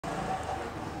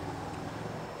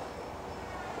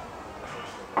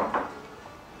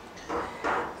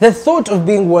The thought of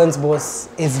being one's boss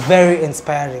is very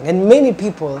inspiring, and many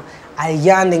people are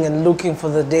yearning and looking for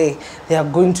the day they are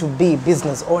going to be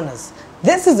business owners.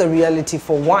 This is a reality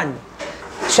for one,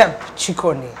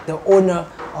 Chepchikoni, the owner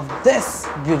of this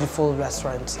beautiful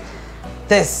restaurant.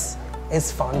 This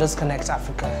is Founders Connect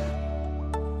Africa.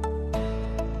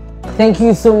 Thank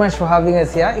you so much for having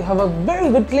us here. You have a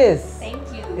very good place.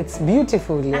 Thank you. It's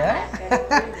beautiful, yeah?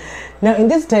 Now, in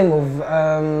this time of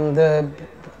the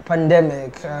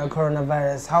pandemic,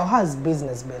 coronavirus, how has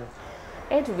business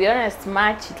been? To be honest,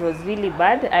 March, it was really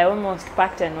bad. I almost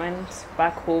packed and went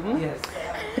back home. Yes.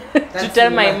 To tell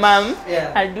my mom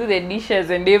I'll do the dishes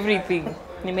and everything.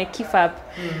 Nime keep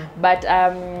up. But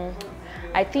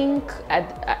I think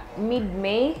at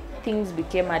mid-May, things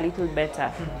became a little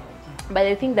better. But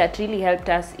the thing that really helped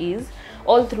us is,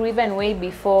 all through, even way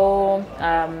before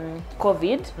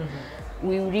COVID,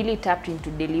 we really tapped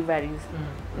into deliveries.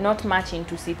 Not much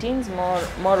into sit-ins,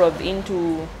 more of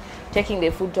into taking the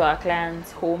food to our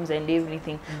clients' homes and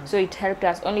everything. So it helped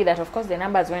us. Only that, of course, the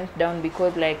numbers went down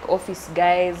because like office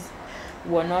guys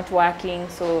were not working,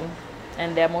 so,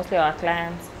 and they're mostly our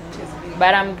clients.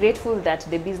 But I'm grateful that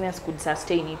the business could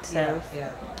sustain itself.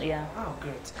 Yeah. Oh,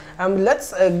 great.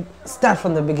 Let's start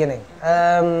from the beginning.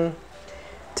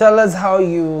 Tell us how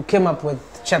you came up with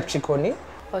Chepchikoni.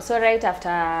 So right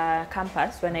after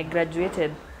campus, when I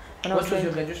graduated. What was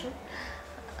your graduation?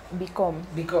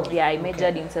 BCom. Yeah, I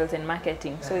majored in sales and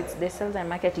marketing. So it's the sales and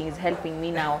marketing is helping me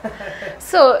now.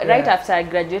 So right after I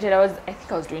graduated, I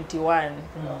think I was 21.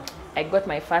 I got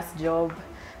my first job.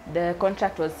 The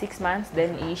contract was 6 months,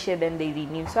 then initial, then they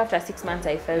renewed. So after 6 months,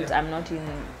 I felt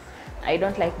I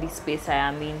don't like this space I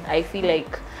am in. I feel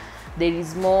like there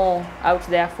is more out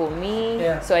there for me,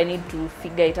 so I need to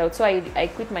figure it out. So I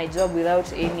quit my job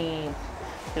without any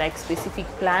like specific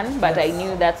plan, but I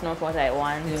knew that's not what I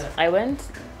want. I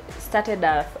started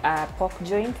a pork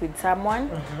joint with someone.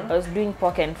 I was doing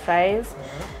pork and fries.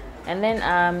 And then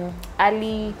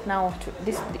early now,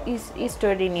 this is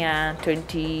story near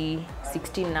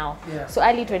 2016 now. So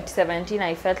early 2017,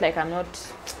 I felt like I'm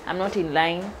not in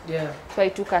line. So I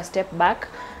took a step back,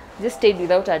 just stayed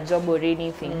without a job or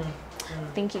anything,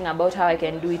 thinking about how I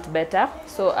can do it better.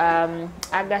 So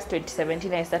August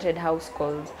 2017, I started house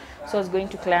calls. So I was going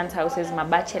to clients' houses, my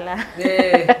bachelor,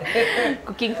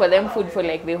 cooking for them food for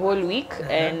like the whole week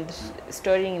and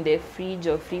storing in the fridge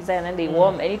or freezer, and then they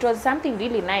warm. And it was something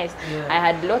really nice. I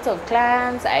had lots of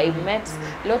clients. I met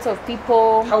lots of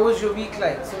people. How was your week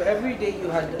like? So every day you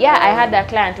had? I had a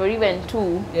client or even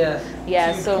two.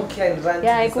 So cook and run.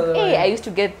 I cook. I used to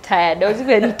get tired. I was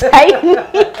even tiny.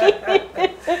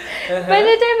 By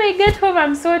the time I get home,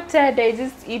 I'm so tired. I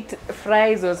just eat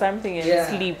fries or something and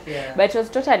sleep. But it was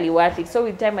totally worth it. So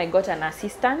with time, I got an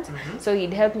assistant. So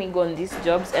he'd help me go on these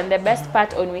jobs. And the best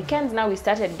part, on weekends now, we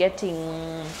started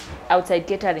getting outside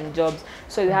catering jobs.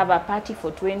 So you have a party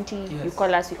for 20. You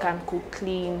call us, you can cook,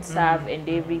 clean, serve, and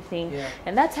everything.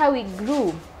 And that's how we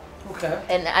grew.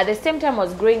 And at the same time, I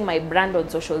was growing my brand on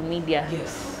social media.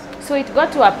 So it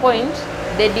got to a point,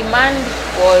 the demand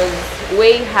was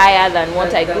way higher than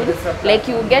what I could. Like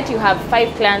you have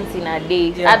 5 clients in a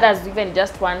day. Others even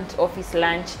just want office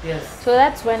lunch. So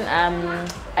that's when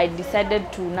I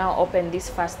decided to now open this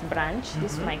first branch.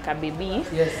 This is my KBB.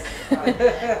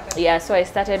 So I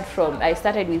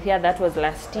started with here. That was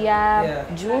last year,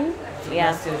 June.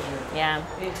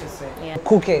 Interesting.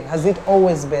 Cooking, has it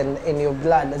always been in your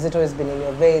blood? Has it always been in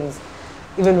your veins?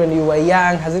 Even when you were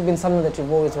young, has it been something that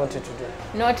you've always wanted to do?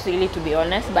 Not really, to be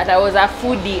honest, but I was a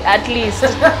foodie at least.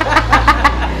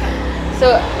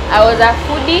 So I was a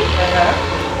foodie.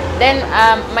 Then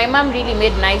my mom really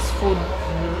made nice food.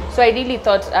 So I really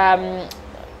thought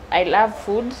I love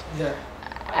food.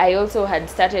 I also had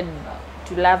started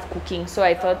to love cooking. So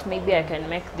I thought maybe I can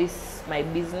make this my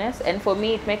business. And for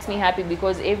me, it makes me happy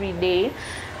because every day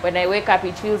when I wake up,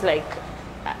 it feels like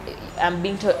I'm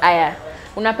being told, Aya,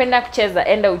 unapenda kucheza,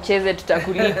 enda ucheze,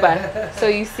 tutakulipa. So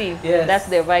you see, that's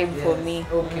the vibe for me.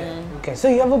 Okay, so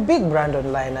you have a big brand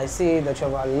online. I see that you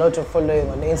have a lot of following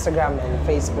on Instagram and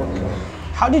Facebook.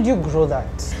 How did you grow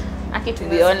that? Okay, to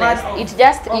be honest, it's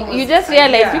just, you just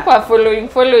realize people are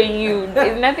following you.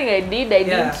 There's nothing I did. I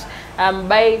didn't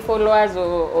buy followers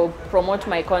or promote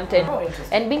my content.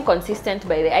 And being consistent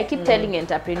by the I keep telling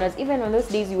entrepreneurs, even on those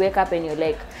days you wake up and you're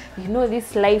like, you know,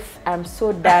 this life, I'm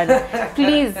so done.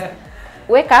 Please,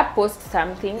 wake up, post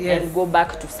something, and go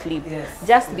back to sleep.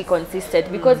 Just be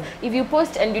consistent, because if you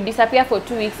post and you disappear for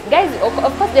 2 weeks, guys, of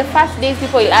course the first days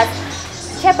people will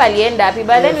ask, Chef alienda happy,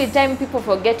 but then with time people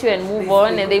forget you and move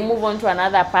on, and they move on to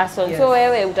another person. So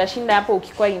wewe utashinda hapo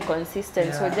ukikuwa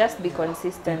inconsistent. So just be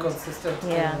consistent. Be consistent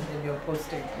in your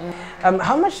posting.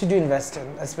 How much did you invest in,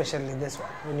 especially this one,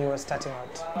 when you were starting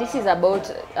out? This is about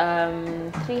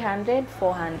 300,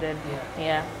 400.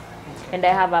 Yeah. And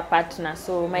I have a partner.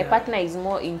 So my partner is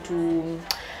more into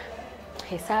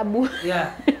hesabu.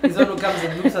 Yeah, he's one who comes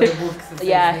and looks at the books.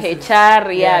 Yeah,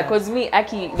 HR. Yeah, because me,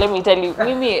 Aki, let me tell you,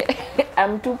 me,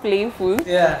 I'm too playful.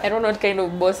 Yeah. I don't know what kind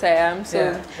of boss I am.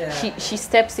 So she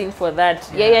steps in for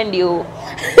that. Yeah, and you.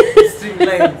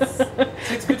 Streamlines.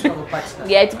 So it's good to have a partner.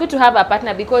 Yeah, it's good to have a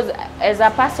partner because as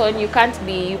a person you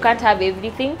can't have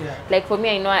everything. Like for me,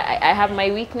 I know I have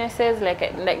my weaknesses. Like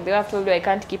they have told you, I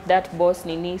can't keep that boss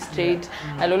nini straight.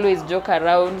 I'll always joke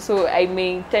around. So I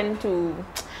may tend to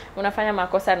unafanya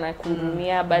makosa na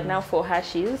kuhurumia, but now for her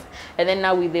she's, and then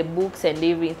now with the books and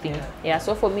everything. Yeah,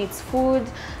 so for me it's food,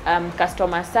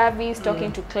 customer service,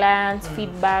 talking to clients,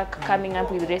 feedback, coming up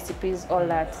with recipes, all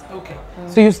that. Okay.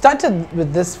 So you started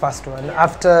with this first one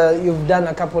after you've done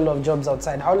a couple of jobs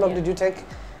outside. How long did you take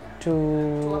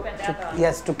to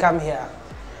come here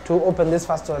to open this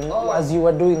first one as you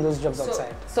were doing those jobs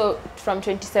outside? So from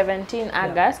 2017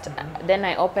 August, then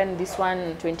I opened this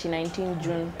one 2019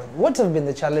 June. What have been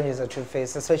the challenges that you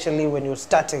face, especially when you're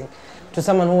starting, to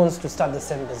someone who wants to start the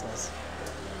same business?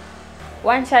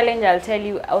 One challenge I'll tell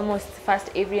you, almost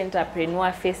first every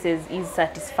entrepreneur faces, is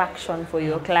satisfaction for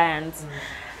your clients.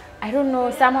 I don't know,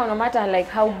 somehow no matter like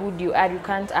how good you are, you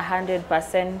can't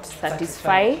 100%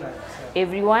 satisfy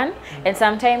everyone. And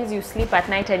sometimes you sleep at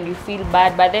night and you feel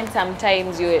bad, but then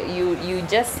sometimes you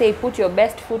just say put your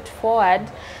best foot forward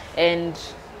and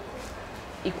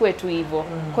ikue tu hivyo.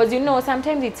 Because you know,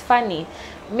 sometimes it's funny.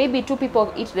 Maybe two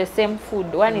people eat the same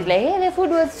food. One is like, hey, the food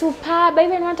was superb. I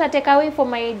even want to take away for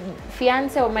my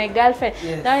fiance or my girlfriend.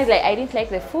 The one is like, I didn't like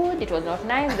the food. It was not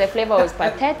nice. The flavor was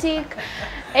pathetic.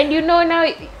 And you know now,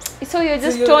 so you're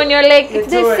just torn. You're like, it's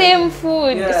the same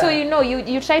food. So you know,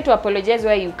 you try to apologize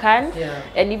where you can,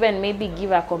 and even maybe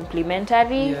give a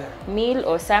complimentary meal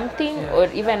or something, or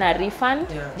even a refund.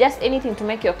 Just anything to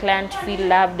make your client feel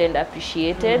loved and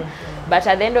appreciated. But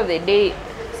at the end of the day,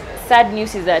 sad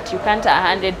news is that you can't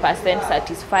 100%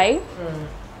 satisfy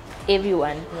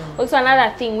everyone. Also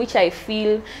another thing which I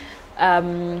feel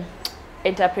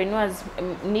entrepreneurs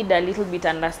need a little bit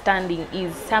understanding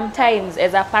is sometimes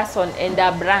as a person and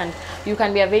a brand, you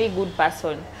can be a very good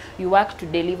person. You work to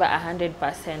deliver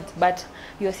 100%, but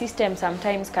your system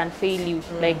sometimes can fail you,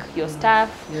 like your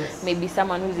staff, maybe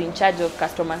someone who's in charge of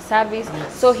customer service.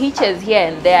 So hitches here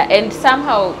and there, and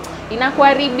somehow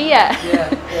inakuharibia.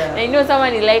 I know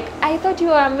someone is like, I thought you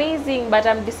were amazing, but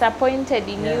I'm disappointed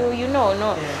in you. You know,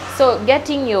 no. So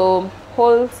getting your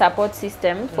whole support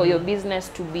system for your business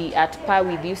to be at par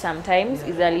with you sometimes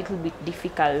is a little bit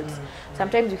difficult.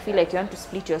 Sometimes you feel like you want to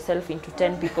split yourself into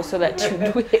 10 people so that you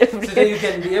do everything. So that you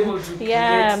can be able to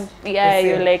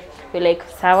you're like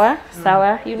sour,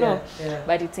 you know.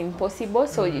 But it's impossible.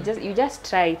 So you just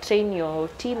try, train your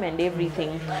team and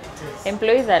everything.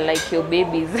 Employees are like your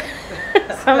babies.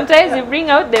 Sometimes you bring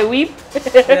out the whip.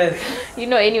 You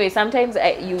know, anyway, sometimes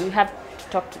you have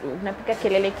talk to, unapika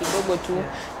kelele kidogo tu,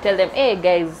 tell them, hey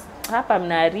guys, hapa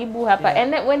mnaharibu hapa.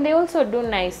 And then when they also do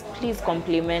nice, please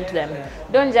compliment them.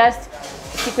 Don't just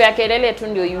siku ya kelele tu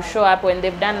ndio you show up. When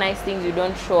they've done nice things, you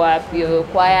don't show up. You're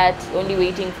quiet, only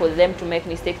waiting for them to make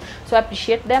mistakes. So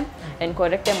appreciate them and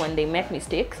correct them when they make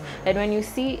mistakes. And when you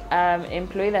see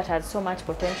employee that has so much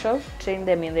potential, train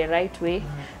them in the right way,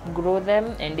 grow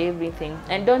them and everything.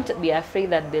 And don't be afraid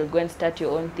that they'll go and start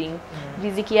your own thing.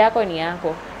 Riziki yako ni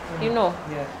yako. You know,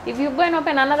 if you go and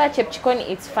open another Chepchikoni,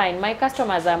 it's fine. My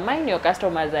customers are mine, your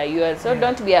customers are yours. So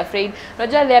don't be afraid. Not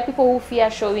just there are people who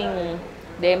fear showing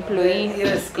the employee.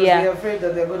 Yes, because they're afraid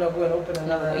that they're going to go and open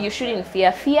another. You shouldn't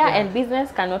fear. Fear and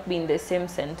business cannot be in the same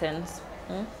sentence.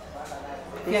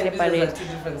 They separate.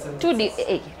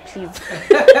 Hey, please.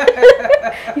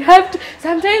 You have to.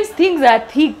 Sometimes things are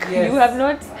thick. You have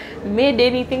not made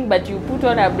anything, but you put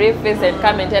on a brave face and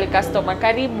come and tell customer,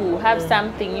 "Karibu, have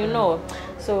something," you know.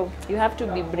 So you have to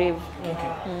be brave.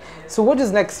 So what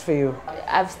is next for you?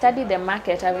 I've studied the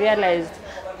market. I've realized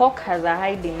pork has a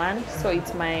high demand, so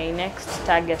it's my next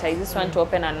target. I just want to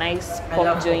open a nice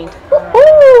pork joint.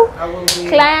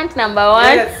 Client number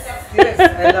one. Yes,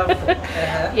 I love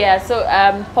it. So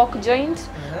pork joint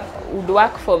would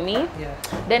work for me.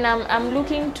 Then I'm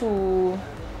looking to,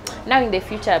 now in the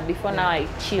future, before now I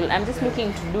chill, I'm just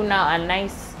looking to do now a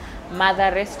nice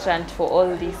mother restaurant for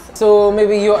all this. So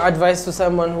maybe your advice to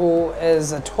someone who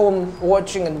is at home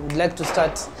watching and would like to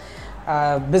start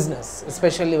business,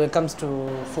 especially when it comes to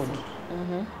food?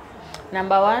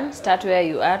 Number one, start where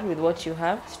you are with what you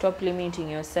have. Stop limiting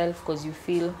yourself because you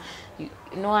feel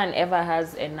no one ever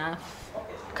has enough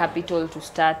capital to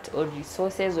start, or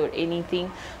resources or anything.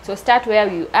 So start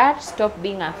where you are. Stop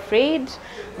being afraid.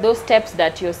 Those steps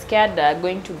that you're scared are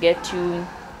going to get you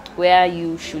where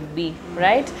you should be,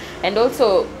 right? And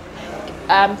also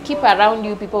keep around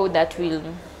you people that will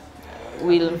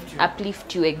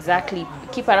uplift you. Exactly.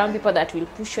 Keep around people that will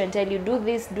push you and tell you, do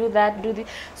this, do that, do this.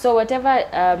 So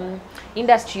whatever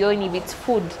industry you're in, if it's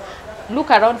food,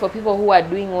 look around for people who are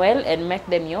doing well and make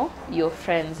them your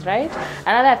friends, right?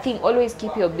 Another thing, always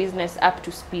keep your business up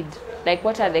to speed. Like,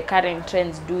 what are the current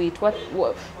trends? Do it. What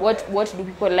do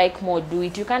people like more? Do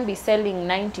it. You can't be selling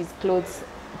 90s clothes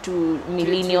to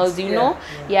millennials, you know.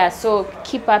 Yeah, so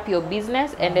keep up your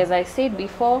business, and as I said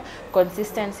before,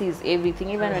 consistency is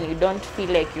everything. Even when you don't feel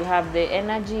like you have the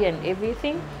energy and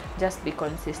everything, just be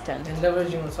consistent. And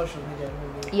leveraging on social media,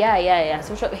 maybe. Yeah.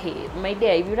 Hey, my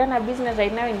dear, if you run a business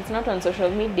right now and it's not on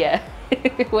social media,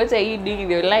 what are you doing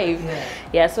in your life?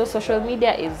 Yeah, so social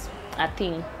media is a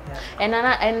thing.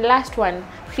 And last one,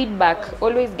 feedback.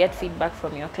 Always get feedback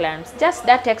from your clients. Just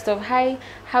that text of, hi,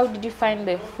 how did you find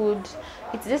the food?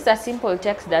 It's just a simple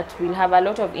text that will have a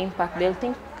lot of impact.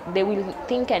 They will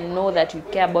think and know that you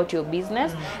care about your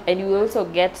business, and you will also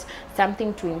get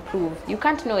something to improve. You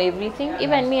can't know everything.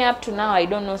 Even me, up to now, I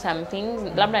don't know some things.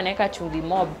 Labda naeka chumvi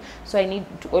mob, so I need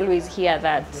to always hear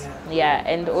that. Yeah,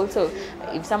 and also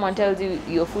if someone tells you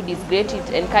your food is great, it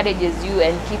encourages you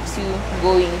and keeps you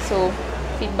going. So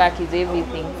feedback is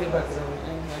everything. Feedback is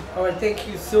everything. All right, thank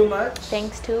you so much.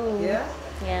 Thanks too. Yeah.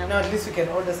 Now at least we can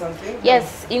order something.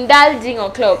 Yes, indulging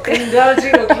o'clock.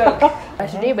 Indulging o'clock.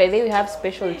 Today, by the way, we have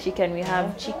special chicken. We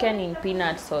have chicken in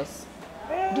peanut sauce.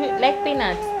 Do you like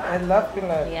peanuts? I love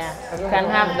peanuts. Yeah, you can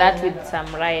have that with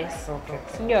some rice. Okay.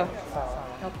 Yeah.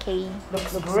 Okay.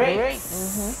 Looks great.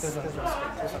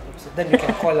 Then you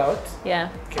can call out. Yeah.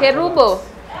 Kerubo,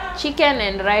 chicken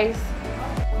and rice.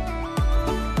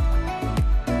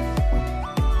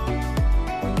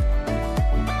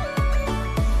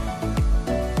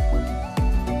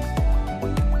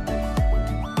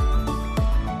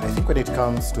 When it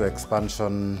comes to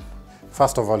expansion,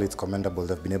 first of all, it's commendable.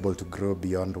 They've been able to grow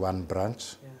beyond one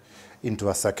branch into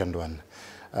a second one.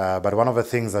 But one of the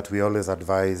things that we always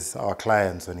advise our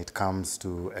clients when it comes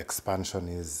to expansion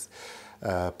is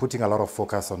putting a lot of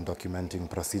focus on documenting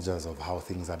procedures of how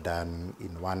things are done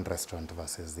in one restaurant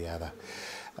versus the other.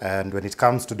 And when it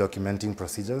comes to documenting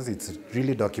procedures, it's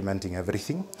really documenting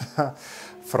everything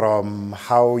from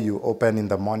how you open in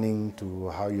the morning to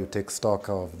how you take stock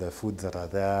of the foods that are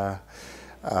there,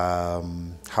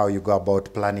 how you go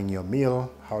about planning your meal,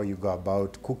 how you go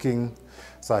about cooking,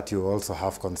 so that you also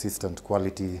have consistent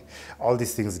quality. All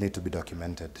these things need to be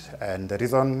documented. And the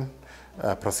reason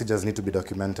procedures need to be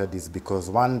documented is because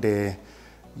one day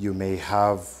you may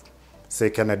have, say,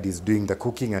 Kennedy is doing the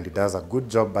cooking and he does a good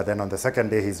job, but then on the second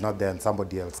day he's not there and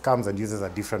somebody else comes and uses a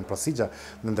different procedure,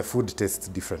 then the food tastes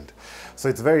different. So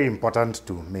it's very important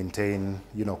to maintain,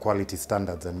 quality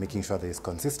standards and making sure there is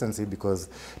consistency, because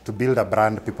to build a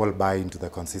brand, people buy into the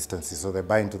consistency. So they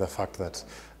buy into the fact that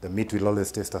the meat will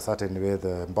always taste a certain way,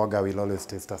 the mboga will always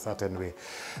taste a certain way.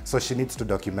 So she needs to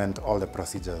document all the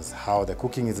procedures, how the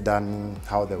cooking is done,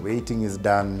 how the waiting is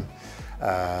done,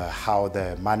 how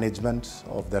the management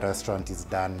of the restaurant is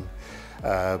done,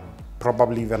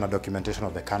 probably even a documentation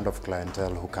of the kind of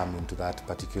clientele who come into that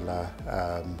particular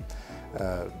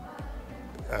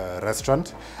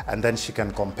restaurant, and then she can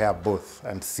compare both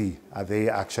and see, are they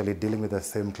actually dealing with the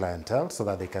same clientele, so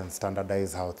that they can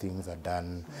standardize how things are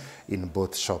done in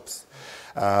both shops.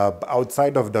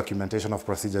 Outside of documentation of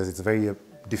procedures, it's very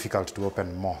difficult to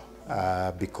open more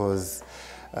because,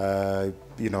 as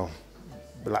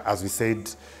we said,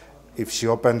 if she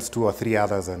opens 2 or 3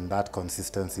 others and that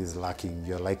consistency is lacking,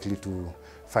 you're likely to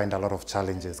find a lot of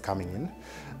challenges coming in.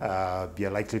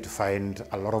 You're likely to find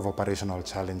a lot of operational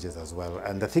challenges as well.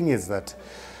 And the thing is that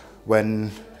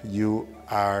when you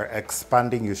are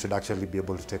expanding, you should actually be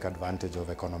able to take advantage of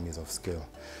economies of scale.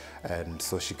 And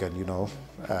so she can,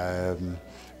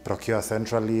 procure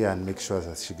centrally and make sure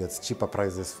that she gets cheaper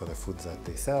prices for the foods that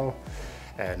they sell,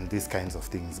 and these kinds of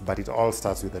things. But it all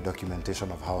starts with the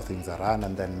documentation of how things are run,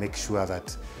 and then make sure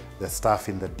that the staff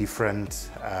in the different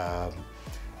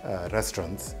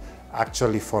restaurants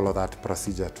actually follow that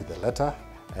procedure to the letter,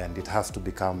 and it has to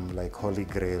become like holy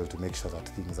grail to make sure that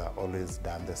things are always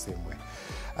done the same way.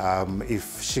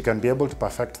 If she can be able to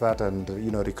perfect that and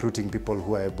recruiting people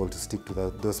who are able to stick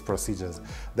to those procedures,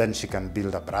 then she can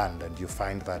build a brand. And you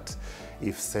find that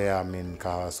if, say, I'm in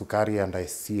Kawasukari and I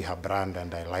see her brand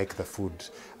and I like the food,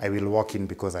 I will walk in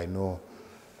because I know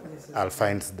I'll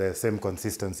find the same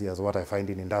consistency as what I find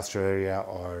in industrial area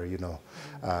or, you know,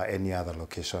 any other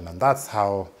location. And that's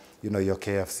how, you know, your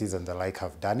KFCs and the like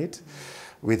have done it.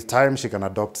 With time, she can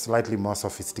adopt slightly more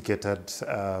sophisticated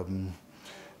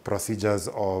procedures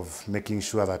of making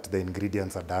sure that the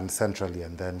ingredients are done centrally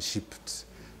and then shipped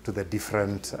to the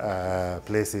different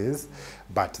places,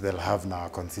 but they'll have now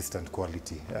consistent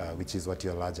quality, which is what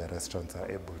your larger restaurants are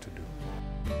able to do.